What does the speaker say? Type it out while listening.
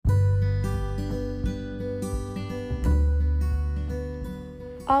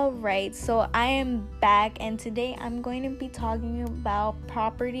Alright, so I am back, and today I'm going to be talking about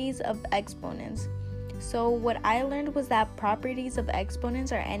properties of exponents. So what I learned was that properties of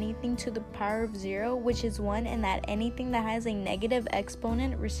exponents are anything to the power of 0, which is 1, and that anything that has a negative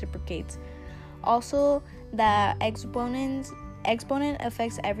exponent reciprocates. Also, the exponent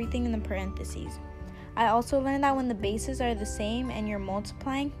affects everything in the parentheses. I also learned that when the bases are the same and you're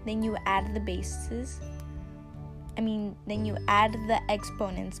multiplying, then you add the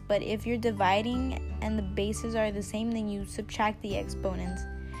exponents. But if you're dividing and the bases are the same, then you subtract the exponents.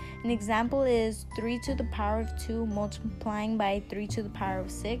 An example is 3 to the power of 2 multiplying by 3 to the power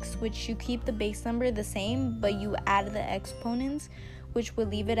of 6, which you keep the base number the same, but you add the exponents, which would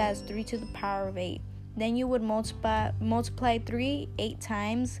leave it as 3 to the power of 8. Then you would multiply 3 8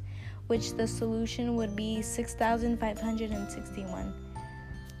 times, which the solution would be 6,561.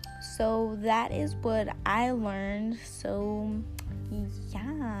 So that is what I learned. So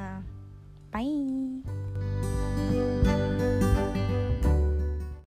yeah, bye.